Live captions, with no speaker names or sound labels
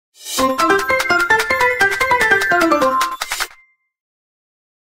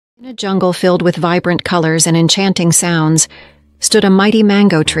In a jungle filled with vibrant colors and enchanting sounds, stood a mighty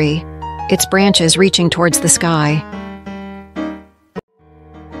mango tree, its branches reaching towards the sky.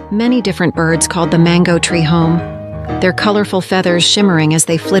 Many different birds called the mango tree home, their colorful feathers shimmering as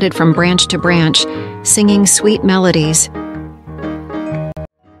they flitted from branch to branch, singing sweet melodies.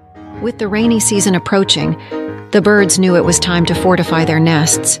 With the rainy season approaching, the birds knew it was time to fortify their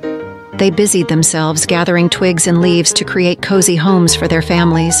nests. They busied themselves gathering twigs and leaves to create cozy homes for their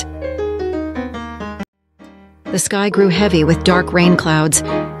families. The sky grew heavy with dark rain clouds,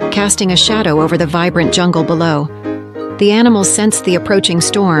 casting a shadow over the vibrant jungle below. The animals sensed the approaching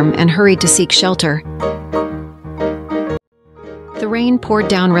storm and hurried to seek shelter. The rain poured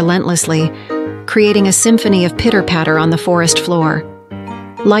down relentlessly, creating a symphony of pitter-patter on the forest floor.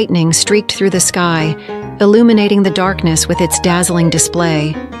 Lightning streaked through the sky, illuminating the darkness with its dazzling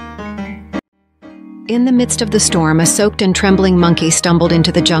display. In the midst of the storm, a soaked and trembling monkey stumbled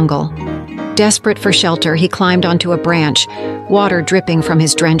into the jungle. Desperate for shelter, he climbed onto a branch, water dripping from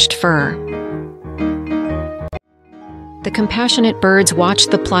his drenched fur. The compassionate birds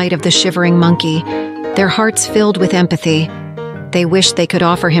watched the plight of the shivering monkey, their hearts filled with empathy. They wished they could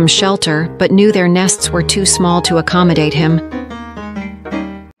offer him shelter, but knew their nests were too small to accommodate him.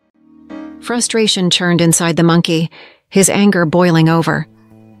 Frustration churned inside the monkey, his anger boiling over.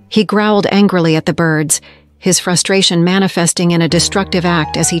 He growled angrily at the birds, his frustration manifesting in a destructive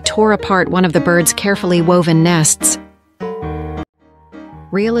act as he tore apart one of the birds' carefully woven nests.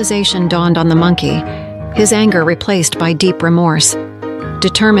 Realization dawned on the monkey, his anger replaced by deep remorse.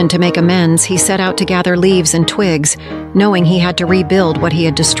 Determined to make amends, he set out to gather leaves and twigs, knowing he had to rebuild what he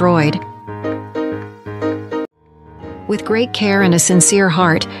had destroyed. With great care and a sincere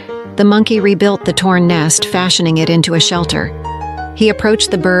heart, the monkey rebuilt the torn nest, fashioning it into a shelter. He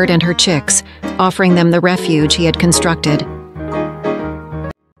approached the bird and her chicks, offering them the refuge he had constructed.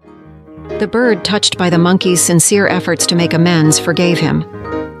 The bird, touched by the monkey's sincere efforts to make amends, forgave him.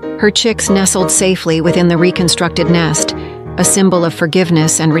 Her chicks nestled safely within the reconstructed nest, a symbol of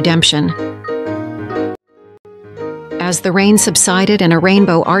forgiveness and redemption. As the rain subsided and a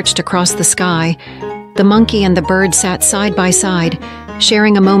rainbow arched across the sky, the monkey and the bird sat side by side,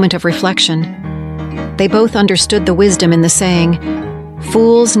 sharing a moment of reflection. They both understood the wisdom in the saying,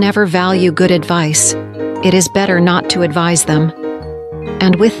 "Fools never value good advice. It is better not to advise them."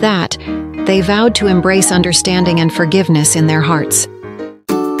 And with that, they vowed to embrace understanding and forgiveness in their hearts.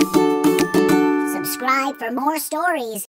 Subscribe for more stories.